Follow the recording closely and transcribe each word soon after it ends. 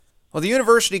Well, the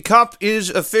University Cup is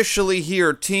officially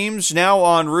here. Teams now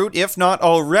en route, if not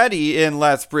already in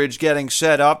Lethbridge, getting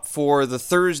set up for the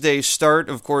Thursday start.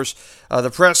 Of course, the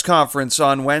press conference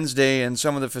on Wednesday and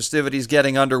some of the festivities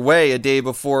getting underway a day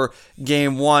before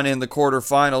Game 1 in the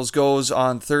quarterfinals goes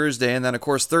on Thursday. And then, of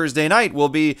course, Thursday night will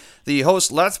be the host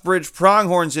Lethbridge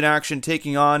Pronghorns in action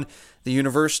taking on the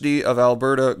University of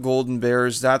Alberta Golden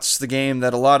Bears. That's the game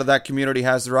that a lot of that community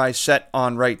has their eyes set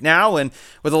on right now. And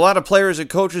with a lot of players and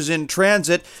coaches in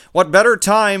transit, what better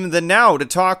time than now to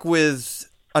talk with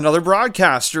another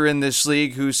broadcaster in this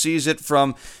league who sees it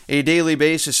from a daily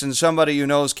basis and somebody who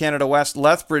knows Canada West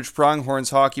Lethbridge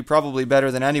Pronghorns hockey probably better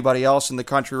than anybody else in the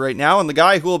country right now, and the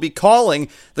guy who will be calling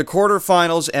the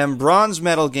quarterfinals and bronze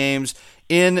medal games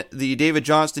in the David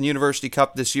Johnston University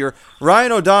Cup this year.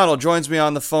 Ryan O'Donnell joins me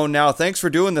on the phone now. Thanks for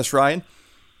doing this, Ryan.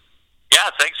 Yeah,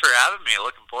 thanks for having me.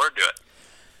 Looking forward to it.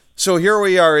 So here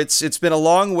we are. It's been a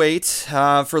long wait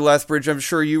for Lethbridge. I'm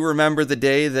sure you remember the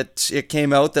day that it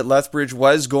came out that Lethbridge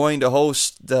was going to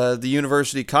host the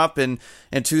University Cup in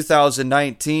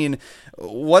 2019.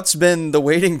 What's been the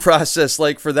waiting process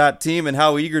like for that team, and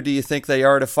how eager do you think they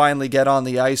are to finally get on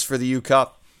the ice for the U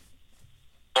Cup?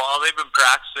 Well, they've been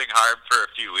practicing hard for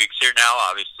a few weeks here now,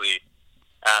 obviously,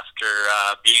 after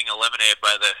being eliminated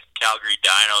by the Calgary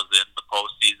Dinos in the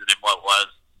postseason in what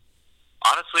was.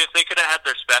 Honestly, if they could have had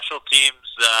their special teams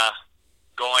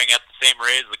going at the same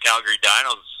rate as the Calgary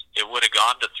Dinos, it would have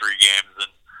gone to 3 games.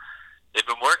 And they've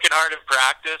been working hard in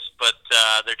practice, but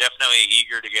they're definitely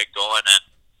eager to get going. And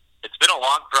it's been a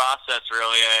long process,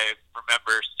 really. I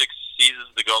remember 6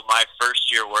 seasons ago, my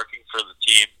first year working for the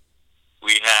team,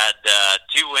 we had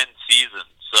 2-win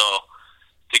seasons. So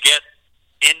to get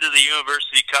into the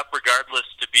University Cup, regardless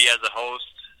to be as a host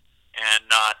and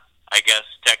not, I guess,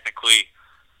 technically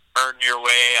earn your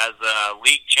way as a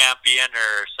league champion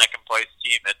or second place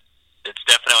team, it's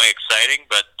definitely exciting.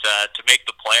 But to make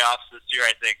the playoffs this year,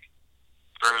 I think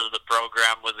for the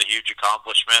program was a huge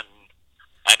accomplishment. And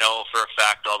I know for a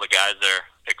fact all the guys are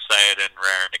excited and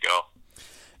raring to go.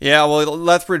 Yeah, well,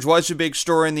 Lethbridge was a big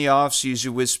story in the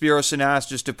offseason with Spiros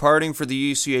Anastas departing for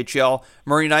the ECHL.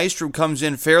 Murray Nystrom comes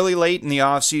in fairly late in the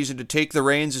offseason to take the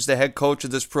reins as the head coach of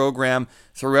this program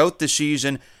throughout the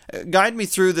season. Guide me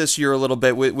through this year a little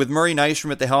bit. With Murray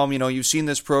Nystrom at the helm, you know, you've seen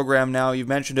this program now. You've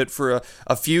mentioned it for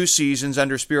a few seasons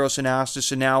under Spiros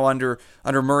Anastas and now under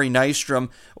Murray Nystrom.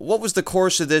 What was the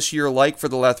course of this year like for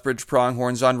the Lethbridge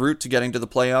Pronghorns en route to getting to the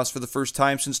playoffs for the first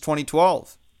time since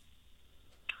 2012?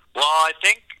 Well, I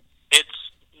think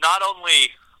it's not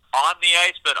only on the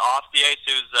ice but off the ice.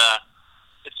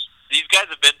 These guys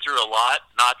have been through a lot,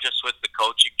 not just with the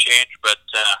coaching change, but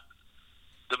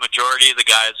the majority of the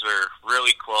guys are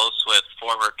really close with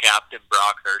former captain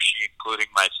Brock Hershey,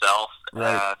 including myself.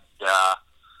 Right.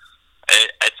 And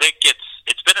I think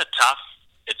it's been a tough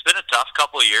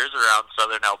couple of years around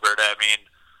Southern Alberta. I mean,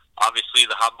 obviously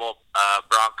the Humboldt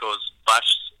Broncos bus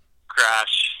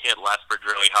crash hit Lethbridge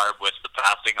really hard with the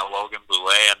passing of Logan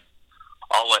Boulet, and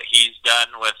all that he's done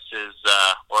with his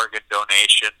organ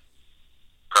donation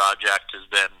project has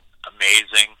been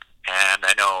amazing. And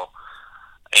I know,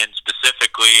 and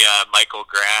specifically, Michael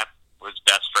Grant was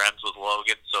best friends with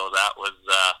Logan, so that was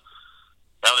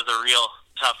a real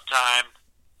tough time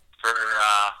for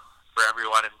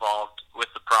everyone involved with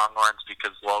the Pronghorns,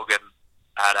 because Logan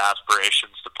had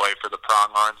aspirations to play for the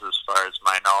Pronghorns, as far as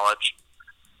my knowledge.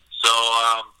 So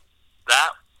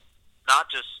that, not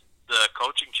just the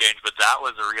coaching change, but that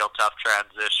was a real tough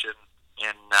transition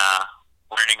in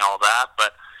learning all that.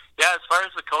 But yeah, as far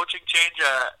as the coaching change,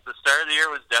 the start of the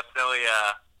year was definitely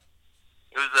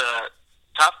it was a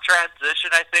tough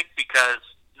transition, I think, because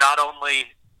not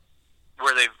only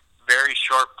were they very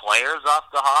short players off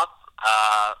the hop,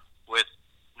 with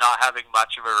not having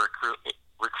much of a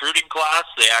recruiting class,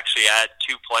 they actually had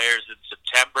 2 players in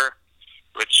September,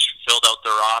 which filled out the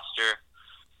roster.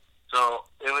 So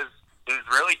it was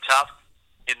really tough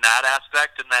in that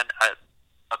aspect, and then an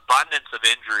abundance of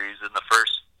injuries in the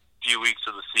first few weeks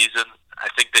of the season. I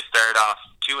think they started off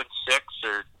 2-6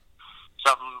 or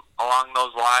something along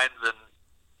those lines, and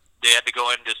they had to go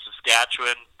into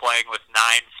Saskatchewan playing with 9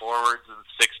 forwards and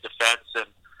 6 defense. And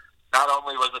not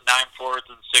only was it 9 forwards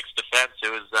and 6 defense,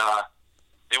 it wasn't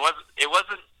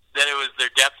that it was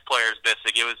their depth players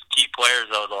missing. It was key players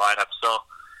out of the lineup. So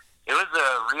it was a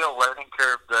real learning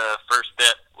curve the first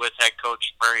bit with head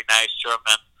coach Murray Nystrom,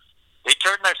 and they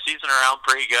turned their season around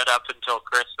pretty good up until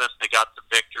Christmas. They got some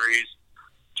victories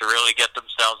to really get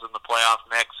themselves in the playoff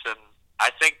mix, and I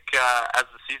think as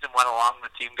the season went along, the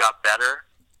team got better,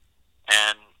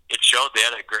 and it showed. They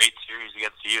had a great series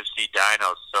against the UFC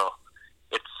Dinos. So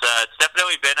it's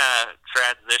definitely been a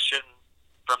transition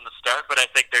from the start, but I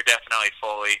think they're definitely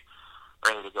fully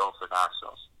ready to go for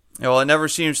nationals. Well, it never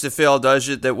seems to fail, does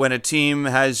it, that when a team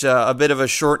has a bit of a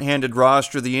short-handed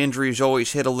roster, the injuries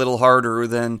always hit a little harder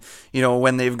than,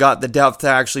 when they've got the depth to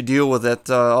actually deal with it.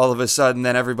 All of a sudden,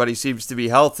 then everybody seems to be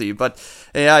healthy. But,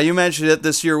 yeah, you mentioned it.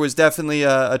 This year was definitely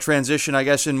a transition, I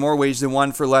guess, in more ways than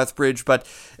one for Lethbridge. But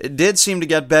it did seem to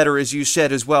get better, as you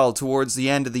said, as well, towards the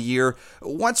end of the year.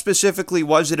 What specifically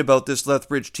was it about this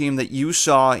Lethbridge team that you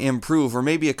saw improve, or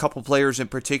maybe a couple players in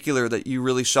particular that you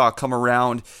really saw come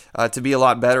around to be a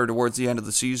lot better towards the end of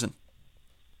the season?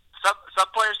 Some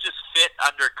players just fit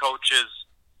under coaches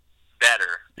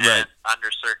better, right, and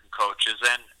under certain coaches.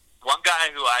 And one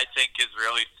guy who I think has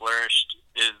really flourished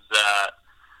is,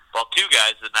 two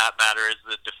guys in that matter, is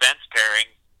the defense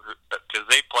pairing, because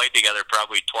they played together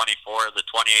probably 24 of the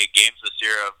 28 games this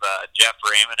year, of Jeff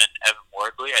Raymond and Evan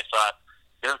Wardley. I thought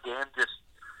their game just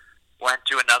went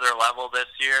to another level this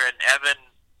year, and Evan,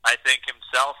 I think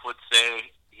himself would say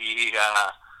he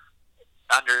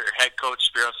under head coach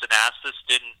Spiros Anastas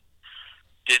didn't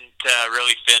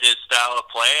really fit his style of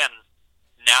play, and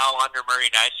now under Murray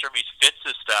Nystrom he fits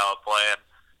his style of play, and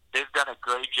they've done a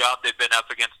great job. They've been up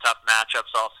against tough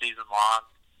matchups all season long,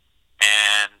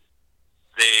 and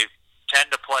they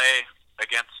tend to play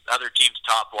against other teams'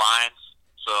 top lines,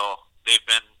 so they've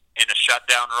been in a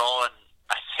shutdown role, and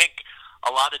I think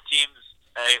a lot of teams,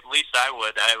 at least I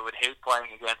would hate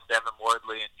playing against Evan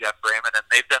Wardley and Jeff Raymond, and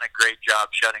they've done a great job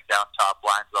shutting down top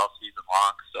lines all season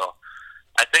long. So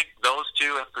I think those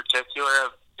two in particular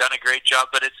have done a great job,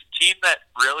 but it's a team that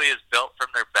really is built from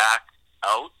their back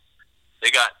out.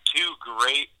 They got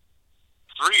three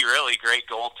really great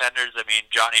goaltenders. I mean,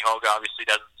 Johnny Hogue obviously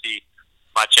doesn't see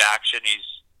much action. He's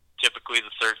typically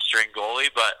the third-string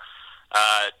goalie, but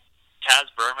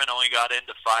Taz Berman only got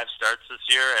into 5 starts this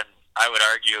year, and I would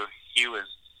argue he was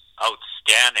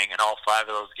outstanding in all 5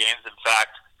 of those games. In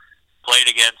fact, played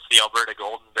against the Alberta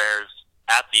Golden Bears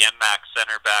at the MMAC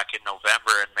Center back in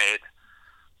November and made,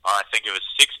 I think it was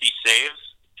 60 saves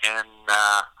in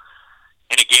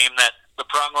a game that the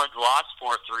Pronghorns lost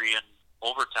 4-3 in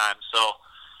overtime. So,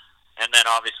 and then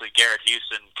obviously Garrett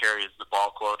Houston carries the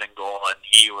ball clothing goal, and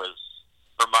he was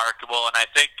remarkable. And I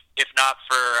think if not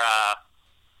for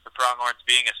the Pronghorns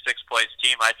being a 6th-place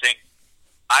team,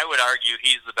 I would argue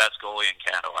he's the best goalie in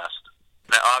Canada West.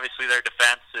 Now, obviously, their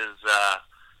defense is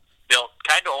built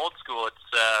kind of old school.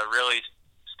 It's really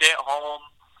stay at home,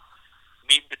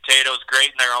 meat and potatoes,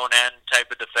 great in their own end type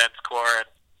of defense core.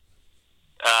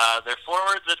 And their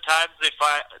forwards at times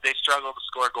they struggle to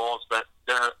score goals, but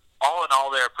they're all in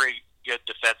all they're a pretty good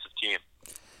defensive team.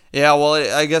 Yeah, well,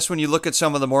 I guess when you look at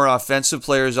some of the more offensive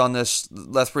players on this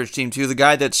Lethbridge team too, the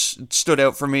guy that's stood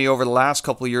out for me over the last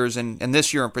couple of years, and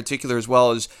this year in particular as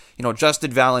well, is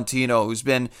Justin Valentino, who's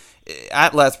been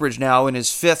at Lethbridge now in his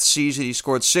 5th season. He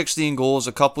scored 16 goals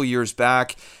a couple years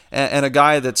back, and a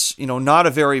guy that's not a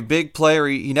very big player.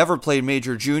 He never played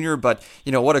major junior, but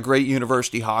what a great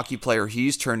university hockey player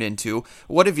he's turned into.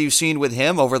 What have you seen with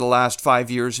him over the last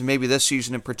 5 years, and maybe this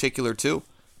season in particular too?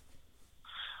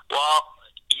 Well,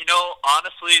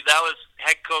 honestly, that was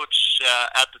head coach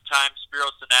at the time,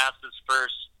 Spiros Anastas'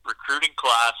 first recruiting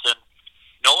class, and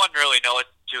no one really knew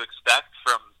what to expect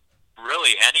from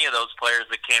really any of those players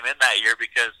that came in that year,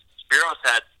 because Spiros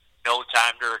had no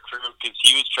time to recruit because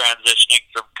he was transitioning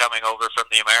from coming over from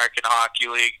the American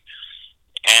Hockey League,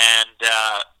 and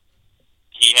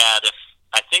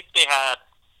I think they had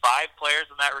 5 players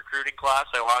in that recruiting class,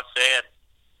 I want to say, and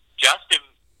Justin,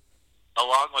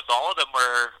 along with all of them,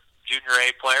 were junior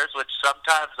A players, which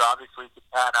sometimes obviously can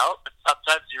pan out, but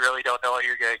sometimes you really don't know what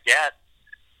you're going to get.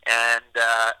 And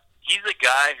he's a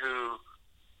guy who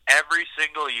every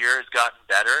single year has gotten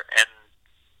better, and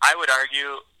I would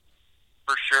argue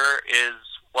for sure is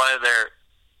one of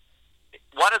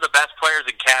the best players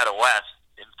in Canada West,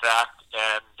 in fact.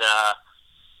 And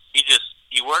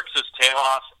he works his tail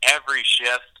off every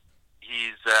shift.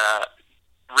 He's a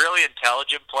really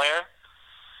intelligent player,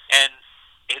 and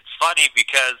it's funny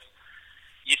because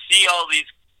you see all these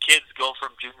kids go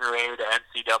from junior A to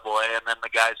NCAA, and then the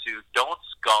guys who don't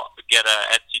get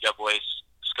a NCAA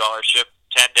scholarship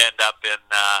tend to end up in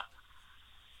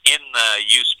the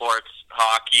U Sports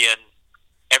hockey, and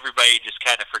everybody just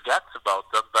kind of forgets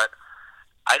about them. But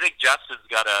I think Justin's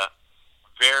got a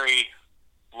very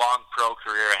long pro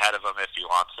career ahead of him if he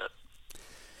wants it.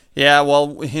 Yeah,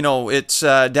 well, it's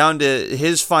down to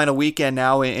his final weekend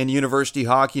now in university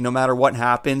hockey, no matter what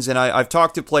happens. And I've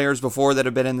talked to players before that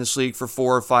have been in this league for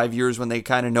 4 or 5 years when they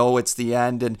kind of know it's the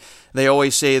end. And they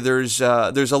always say there's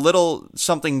a little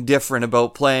something different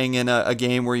about playing in a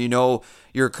game where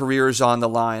your career is on the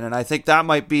line. And I think that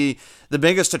might be the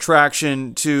biggest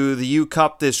attraction to the U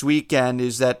Cup this weekend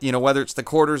is that, whether it's the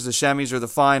quarters, the semis, or the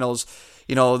finals,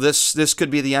 this could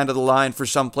be the end of the line for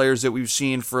some players that we've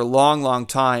seen for a long, long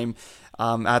time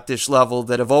at this level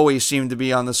that have always seemed to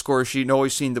be on the score sheet and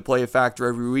always seemed to play a factor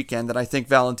every weekend. And I think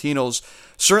Valentino's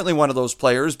certainly one of those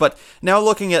players. But now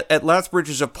looking at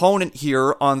Lethbridge's opponent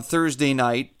here on Thursday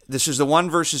night, this is the 1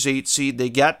 versus 8 seed. They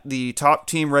get the top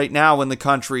team right now in the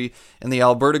country in the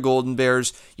Alberta Golden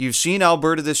Bears. You've seen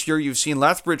Alberta this year. You've seen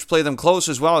Lethbridge play them close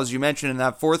as well, as you mentioned in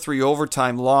that 4-3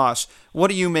 overtime loss. What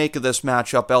do you make of this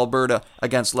matchup, Alberta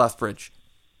against Lethbridge?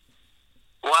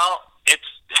 Well, it's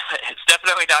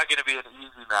definitely not going to be an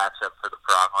easy matchup for the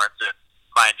Pronghorns. And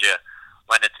mind you,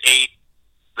 when it's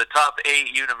the top 8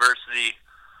 university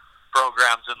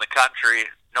programs in the country,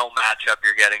 no matchup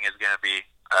you're getting is going to be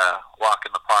walk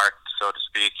in the park, so to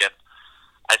speak. And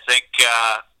I think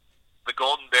the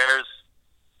Golden Bears,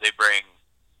 they bring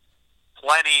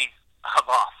plenty of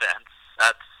offense.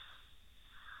 That's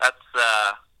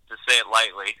to say it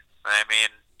lightly. I mean,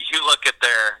 you look at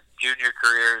their junior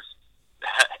careers,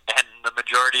 and the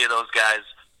majority of those guys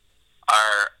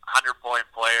are 100-point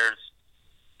players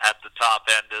at the top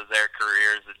end of their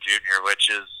careers in junior, which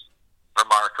is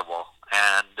remarkable.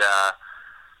 And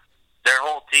their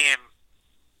whole team,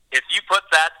 if you put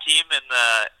that team in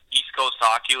the East Coast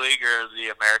Hockey League or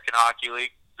the American Hockey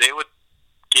League, they would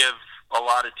give a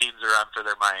lot of teams a run for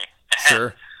their money.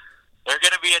 Sure. They're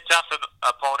going to be a tough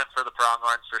opponent for the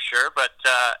Pronghorns for sure, but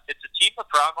it's a team the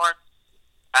Pronghorns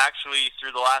actually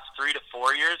through the last 3 to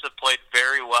 4 years have played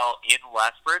very well in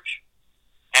Lethbridge.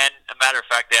 And a matter of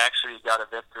fact, they actually got a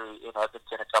victory in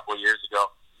Edmonton a couple of years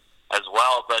ago as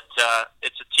well. But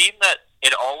it's a team that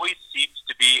it always seems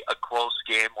to be a close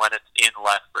game when it's in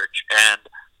Lethbridge. And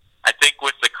I think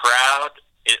with the crowd,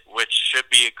 which should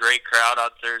be a great crowd on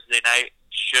Thursday night,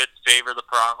 should favor the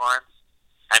Pronghorns.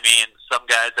 I mean, some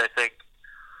guys I think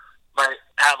might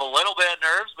have a little bit of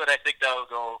nerves, but I think that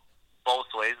will go both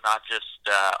ways, not just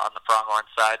on the Pronghorn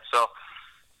side. So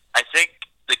I think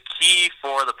the key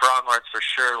for the Pronghorns for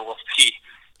sure will be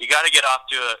you got to get off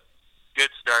to a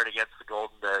good start against the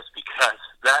Golden Bears, because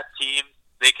that team,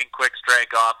 they can quick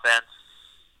strike offense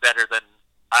better than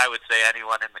I would say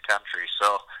anyone in the country.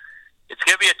 So it's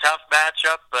going to be a tough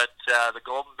matchup, but the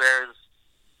Golden Bears,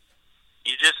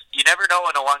 you never know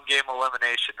in a one-game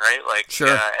elimination, right? Like,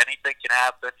 sure. Anything can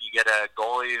happen. You get a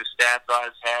goalie who stands on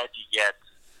his head. You get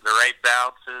the right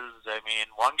bounces. I mean,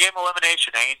 one-game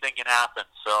elimination, anything can happen.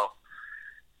 So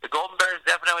the Golden Bears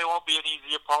definitely won't be an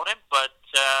easy opponent, but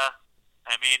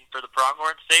I mean, for the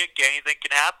Pronghorns' sake, anything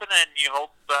can happen, and you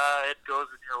hope it goes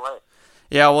in your way.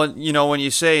 Yeah, well, when you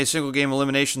say a single-game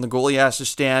elimination, the goalie has to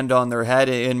stand on their head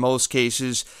in most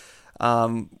cases,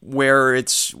 where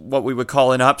it's what we would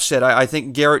call an upset. I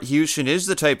think Garrett Houston is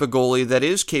the type of goalie that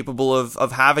is capable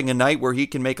of having a night where he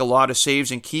can make a lot of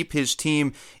saves and keep his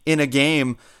team in a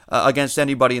game against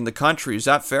anybody in the country. Is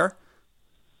that fair?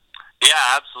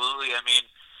 Yeah, absolutely. I mean,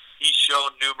 he's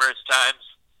shown numerous times,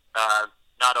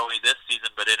 not only this season,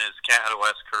 but in his Canada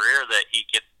West career, that he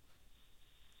can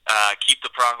keep the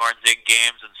Pronghorns in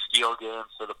games and steal games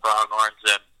for the Pronghorns.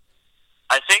 And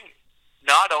I think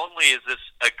not only is this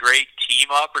a great team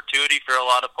opportunity for a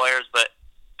lot of players, but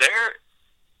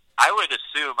I would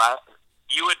assume,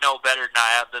 you would know better than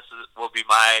I have, will be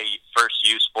my first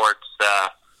U Sports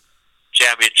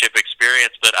championship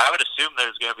experience, but I would assume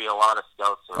there's going to be a lot of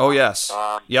scouts around. Oh, yes.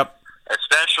 Yep.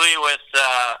 Especially with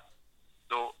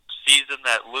the season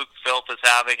that Luke Philp is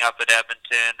having up in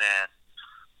Edmonton, and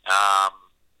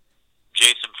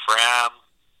Jason Fram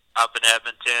up in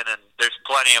Edmonton, and there's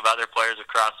plenty of other players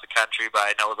across the country, but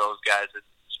I know those guys in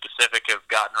specific have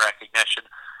gotten recognition.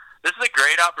 This is a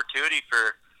great opportunity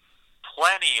for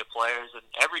plenty of players and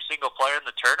every single player in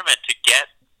the tournament to get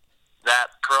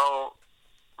that pro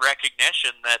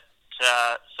recognition that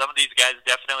some of these guys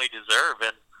definitely deserve.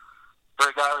 And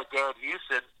for a guy like Garrett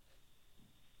Houston,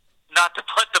 not to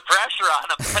put the pressure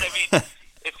on him, but I mean,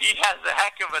 if he has a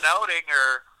heck of an outing,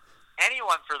 or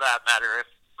anyone for that matter, if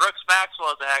Brooks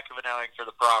Maxwell has a heck of an outing for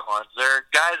the Pronghorns, there are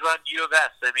guys on U of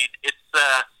S. I mean, it's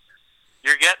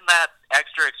you're getting that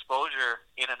extra exposure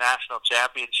in a national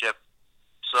championship.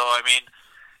 So, I mean,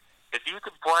 if you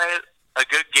can play a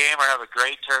good game or have a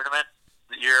great tournament,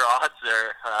 your odds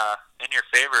are in your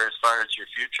favor as far as your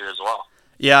future as well.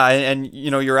 Yeah, and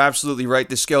you're absolutely right.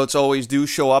 The Scouts always do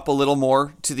show up a little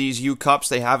more to these U Cups.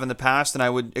 They have in the past, and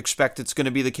I would expect it's going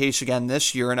to be the case again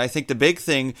this year. And I think the big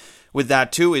thing with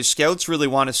that too is Scouts really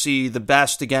want to see the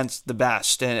best against the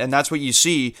best, and that's what you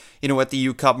see, at the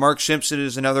U Cup. Mark Simpson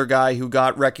is another guy who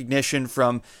got recognition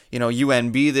from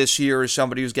UNB this year as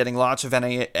somebody who's getting lots of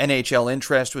NHL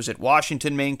interest. Was at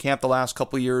Washington main camp the last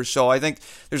couple of years, so I think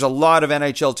there's a lot of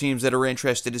NHL teams that are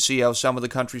interested to see how some of the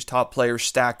country's top players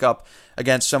stack up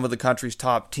against some of the country's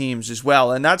top teams as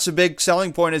well, and that's a big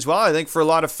selling point as well, I think, for a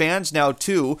lot of fans now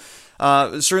too.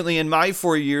 Certainly in my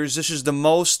 4 years, this is the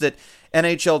most that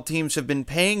NHL teams have been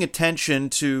paying attention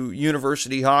to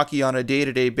university hockey on a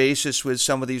day-to-day basis with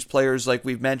some of these players like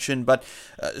we've mentioned, but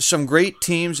some great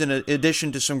teams in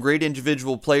addition to some great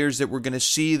individual players that we're going to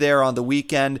see there on the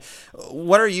weekend.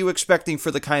 What are you expecting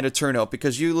for the kind of turnout?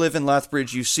 Because you live in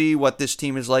Lethbridge, you see what this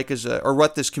team is like or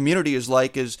what this community is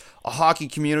like as a hockey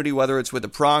community, whether it's with the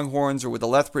Pronghorns or with the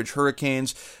Lethbridge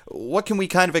Hurricanes. What can we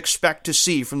kind of expect to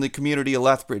see from the community of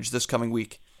Lethbridge this coming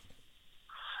week?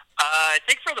 I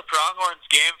think for the Pronghorns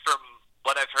game, from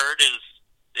what I've heard, is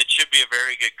it should be a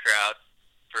very good crowd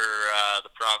for the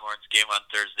Pronghorns game on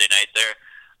Thursday night there.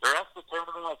 The rest of the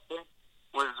tournament, I think,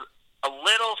 was a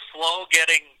little slow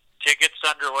getting tickets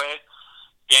underway,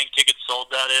 getting tickets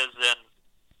sold, that is, and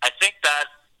I think that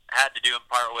had to do in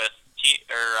part with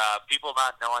people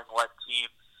not knowing what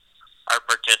teams are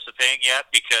participating yet,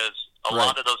 because a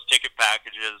lot of those ticket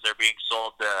packages are being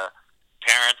sold to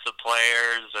parents of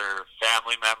players or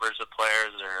family members of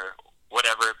players or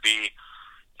whatever it be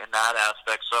in that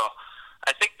aspect. So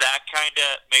I think that kind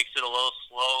of makes it a little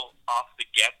slow off the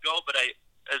get-go, but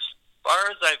as far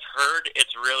as I've heard,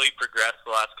 it's really progressed the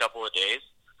last couple of days.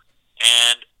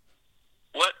 And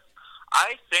what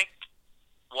I think,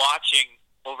 watching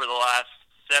over the last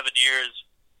 7 years,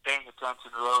 paying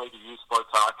attention really to youth sports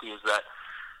hockey, is that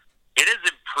it has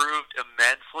improved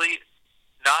immensely,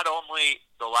 not only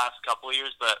the last couple of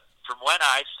years, but from when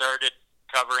I started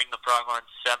covering the Pronghorns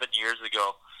 7 years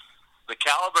ago, the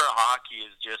caliber of hockey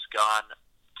has just gone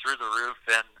through the roof.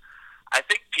 And I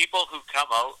think people who come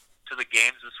out to the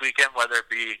games this weekend, whether it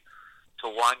be to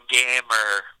one game or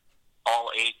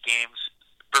all 8 games,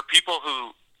 for people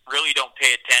who really don't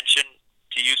pay attention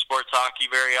to youth sports hockey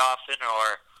very often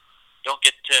or don't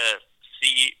get to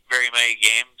see very many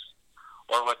games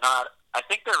or whatnot, I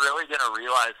think they're really going to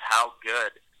realize how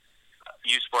good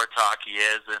youth sports hockey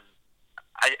is. And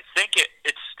I think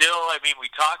it's still, I mean,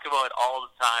 we talk about it all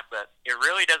the time, but it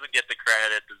really doesn't get the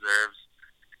credit it deserves.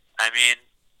 I mean,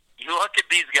 you look at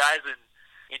these guys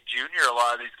in junior, a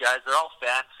lot of these guys, they're all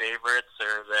fan favorites,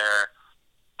 or they're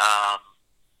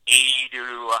 80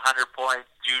 to 100-point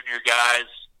junior guys,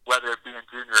 whether it be in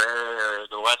junior A or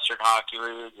the Western Hockey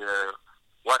League or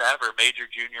whatever, major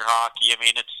junior hockey. I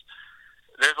mean,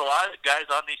 there's a lot of guys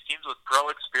on these teams with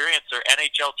pro experience or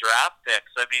NHL draft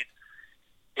picks. I mean,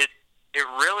 it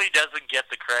really doesn't get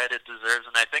the credit it deserves,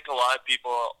 and I think a lot of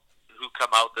people who come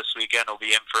out this weekend will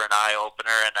be in for an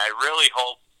eye-opener, and I really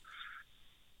hope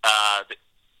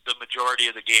the majority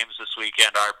of the games this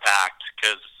weekend are packed,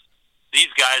 because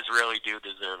these guys really do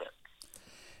deserve it.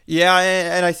 Yeah,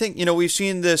 and I think, we've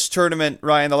seen this tournament,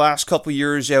 Ryan, the last couple of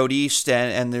years out east,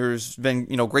 and there's been,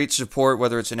 great support,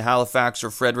 whether it's in Halifax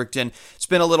or Fredericton. It's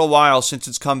been a little while since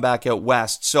it's come back out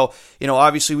west. So,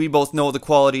 obviously we both know the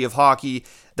quality of hockey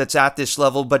that's at this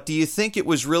level, but do you think it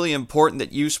was really important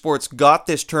that U Sports got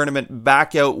this tournament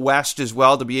back out west as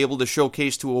well, to be able to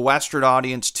showcase to a Western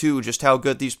audience too just how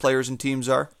good these players and teams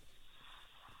are?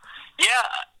 Yeah,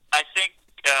 I think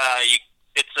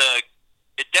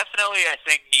it definitely, I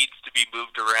think, needs to be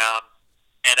moved around,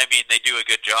 and I mean, they do a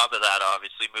good job of that,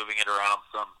 obviously, moving it around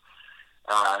from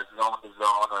zone to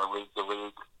zone or league to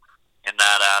league in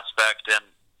that aspect. And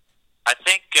I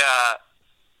think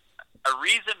a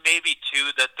reason maybe too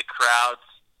that the crowds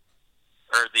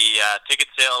or the ticket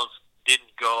sales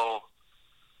didn't go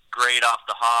great off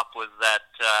the hop was that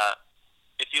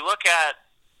if you look at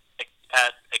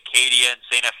Acadia and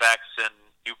St. FX and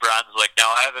New Brunswick,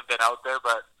 now I haven't been out there,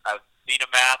 but I've seen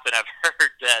a map and I've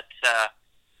heard that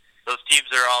those teams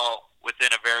are all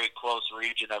within a very close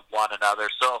region of one another.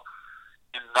 So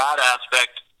in that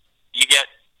aspect, you get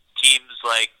teams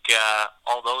like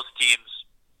all those teams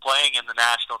playing in the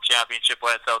national championship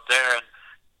when it's out there, and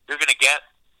you're going to get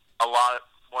a lot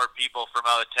more people from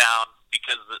out of town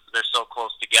because they're so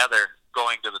close together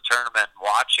going to the tournament and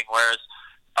watching, whereas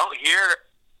out here,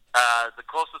 the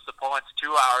closest opponent's 2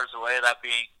 hours away, that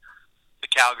being the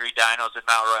Calgary Dinos and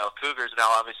Mount Royal Cougars. Now,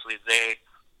 obviously, they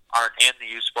aren't in the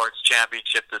U Sports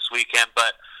Championship this weekend,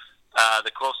 but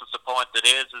the closest opponent that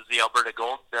is the Alberta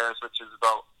Golden Bears, which is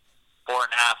about 4.5,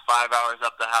 5 hours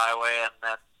up the highway, and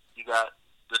then you got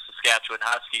the Saskatchewan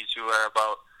Huskies, who are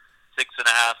about 6.5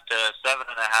 to 7.5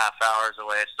 hours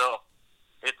away. So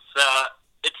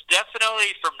it's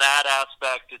definitely, from that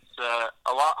aspect, it's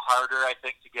a lot harder, I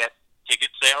think, to get ticket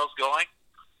sales going.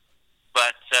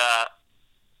 But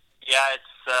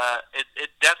it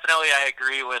definitely, I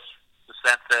agree with the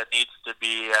sense that it needs to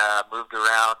be moved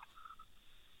around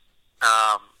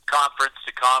conference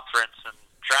to conference and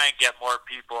try and get more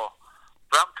people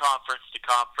from conference to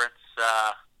conference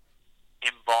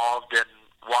involved in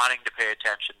wanting to pay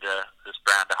attention to this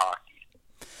brand of hockey.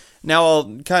 Now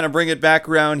I'll kind of bring it back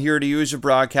around here to you as a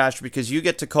broadcaster, because you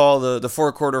get to call the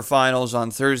four quarterfinals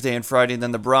on Thursday and Friday, and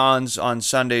then the bronze on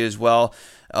Sunday as well.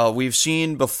 We've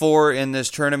seen before in this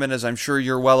tournament, as I'm sure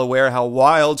you're well aware, how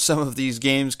wild some of these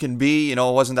games can be. You know,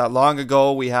 it wasn't that long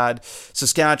ago we had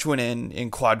Saskatchewan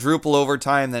in quadruple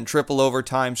overtime, then triple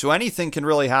overtime. So anything can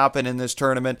really happen in this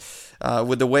tournament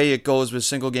with the way it goes with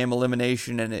single game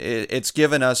elimination. And it's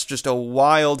given us just a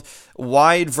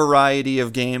wide variety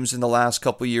of games in the last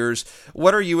couple of years.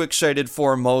 What are you excited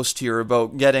for most here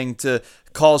about getting to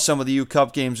call some of the U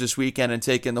Cup games this weekend and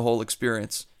take in the whole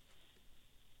experience?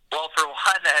 Well, for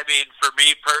one, I mean, for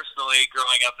me personally,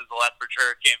 growing up as a Lethbridge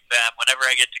Hurricane fan, whenever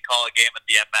I get to call a game at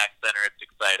the MMAX Center, it's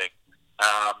exciting.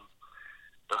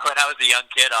 But when I was a young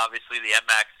kid, obviously the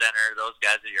MMAX Center, those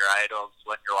guys are your idols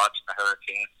when you're watching the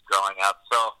Hurricanes growing up.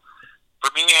 So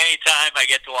for me, anytime I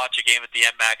get to watch a game at the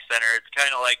MMAX Center, it's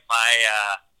kind of like my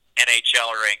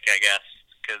NHL rink, I guess,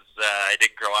 because I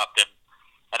didn't grow up in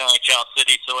an NHL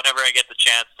city. So whenever I get the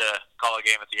chance to call a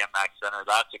game at the MMAX Center,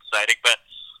 that's exciting. But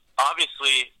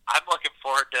obviously, I'm looking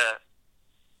forward to,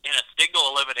 in a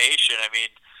single elimination, I mean,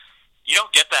 you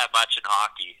don't get that much in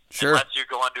hockey. Sure. Unless you're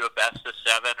going to a best of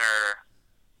 7, or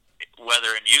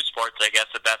whether in U Sports, I guess,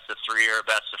 a best of 3 or a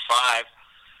best of 5.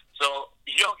 So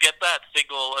you don't get that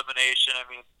single elimination. I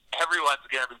mean, everyone's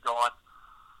going to be going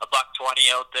 $120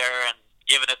 out there and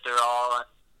giving it their all. And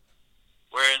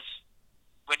whereas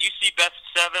when you see best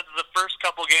of 7, the first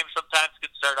couple games sometimes can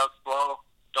start out slow.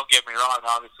 Don't get me wrong,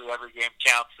 obviously every game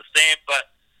counts the same,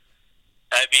 but,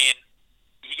 I mean,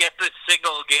 you get this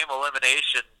single game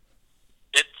elimination,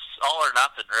 it's all or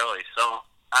nothing, really. So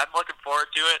I'm looking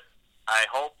forward to it. I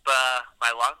hope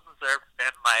my lungs are,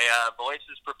 and my voice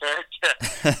is prepared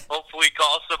to hopefully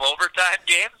call some overtime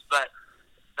games, but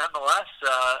nonetheless,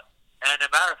 and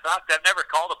a matter of fact, I've never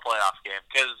called a playoff game,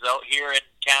 because out here in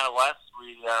Canada West,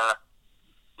 we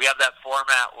have that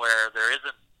format where there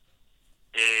isn't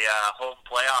a home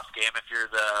playoff game if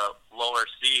you're the lower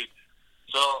seed.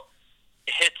 So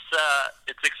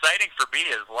it's exciting for me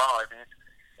as well. I mean,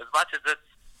 as much as it's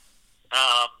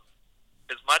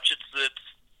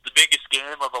the biggest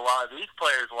game of a lot of these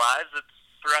players' lives, it's,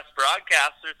 for us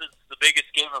broadcasters, it's the biggest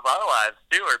game of our lives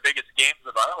too, or biggest games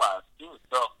of our lives too.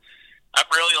 So I'm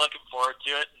really looking forward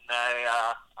to it, and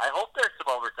I hope there's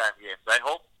some overtime games. I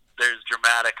hope there's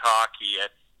dramatic hockey,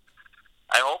 and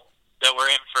I hope that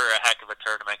we're in for a heck of a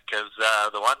tournament, because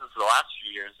the ones the last few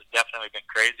years have definitely been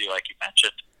crazy, like you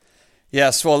mentioned.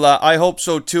 Yes, well, I hope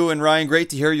so too. And Ryan, great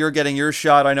to hear you're getting your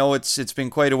shot. I know it's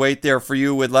been quite a wait there for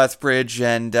you with Lethbridge,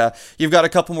 and you've got a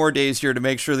couple more days here to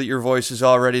make sure that your voice is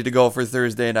all ready to go for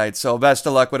Thursday night. So best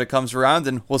of luck when it comes around,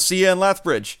 and we'll see you in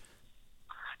Lethbridge.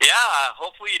 Yeah,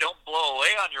 hopefully you don't blow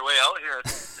away on your way out here.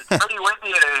 It's pretty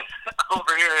windy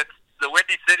over here. It's the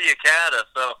windy city of Canada,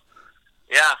 so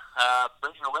yeah,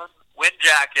 bring your wind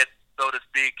jacket, so to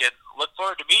speak, and look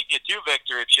forward to meeting you too,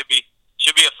 Victor. It should be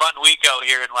a fun week out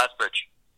here in Lethbridge.